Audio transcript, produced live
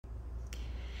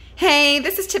Hey,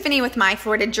 this is Tiffany with My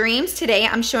Florida Dreams. Today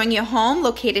I'm showing you a home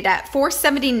located at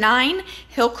 479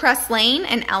 Hillcrest Lane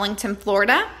in Ellington,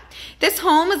 Florida. This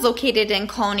home is located in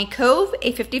Colony Cove,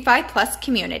 a 55+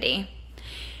 community.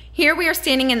 Here we are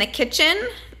standing in the kitchen.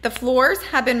 The floors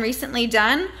have been recently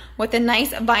done with a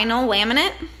nice vinyl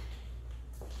laminate.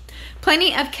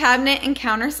 Plenty of cabinet and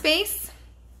counter space.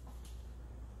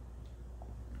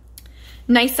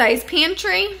 Nice size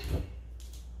pantry.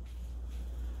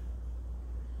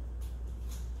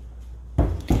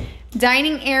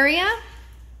 Dining area,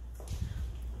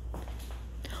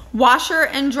 washer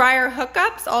and dryer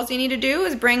hookups. All you need to do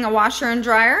is bring a washer and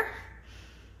dryer.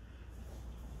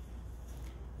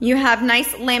 You have nice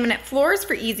laminate floors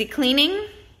for easy cleaning.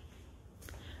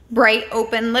 Bright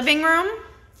open living room.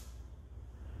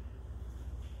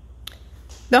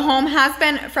 The home has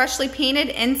been freshly painted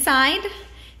inside.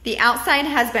 The outside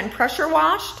has been pressure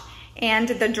washed, and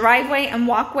the driveway and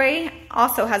walkway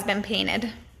also has been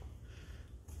painted.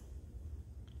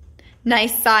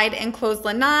 Nice side enclosed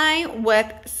lanai with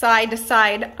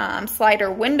side-to-side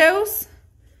slider windows.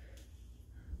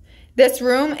 This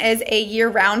room is a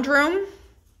year-round room.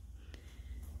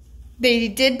 They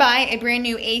did buy a brand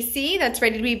new AC that's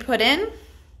ready to be put in.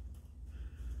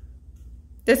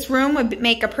 This room would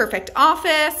make a perfect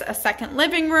office, a second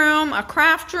living room, a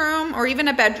craft room, or even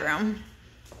a bedroom.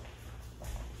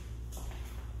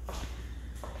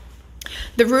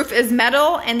 The roof is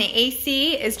metal and the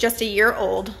AC is just a year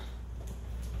old.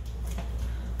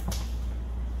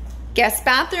 Guest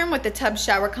bathroom with the tub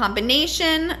shower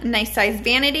combination, nice size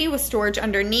vanity with storage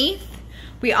underneath.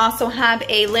 We also have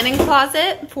a linen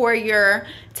closet for your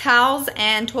towels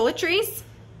and toiletries.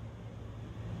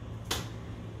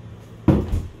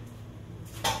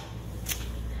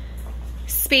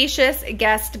 Spacious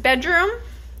guest bedroom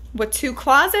with 2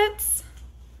 closets.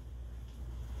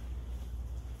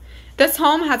 This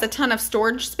home has a ton of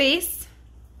storage space.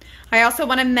 I also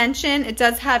want to mention it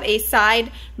does have a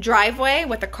side driveway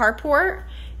with a carport.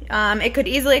 It could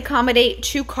easily accommodate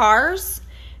 2 cars.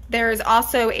 There's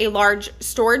also a large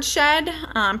storage shed,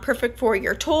 perfect for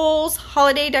your tools,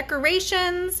 holiday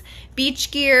decorations,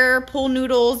 beach gear, pool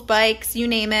noodles, bikes, you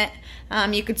name it.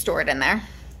 You could store it in there.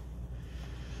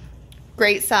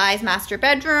 Great size master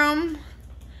bedroom.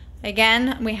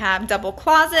 Again, we have double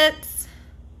closets.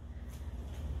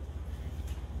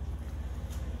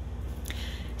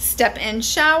 Step-in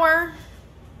shower,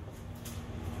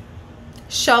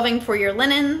 shelving for your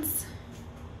linens.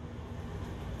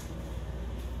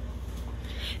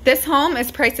 This home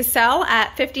is priced to sell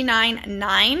at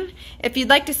 $59,900. If you'd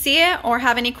like to see it or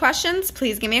have any questions,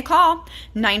 please give me a call,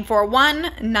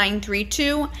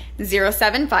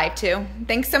 941-932-0752.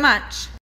 Thanks so much.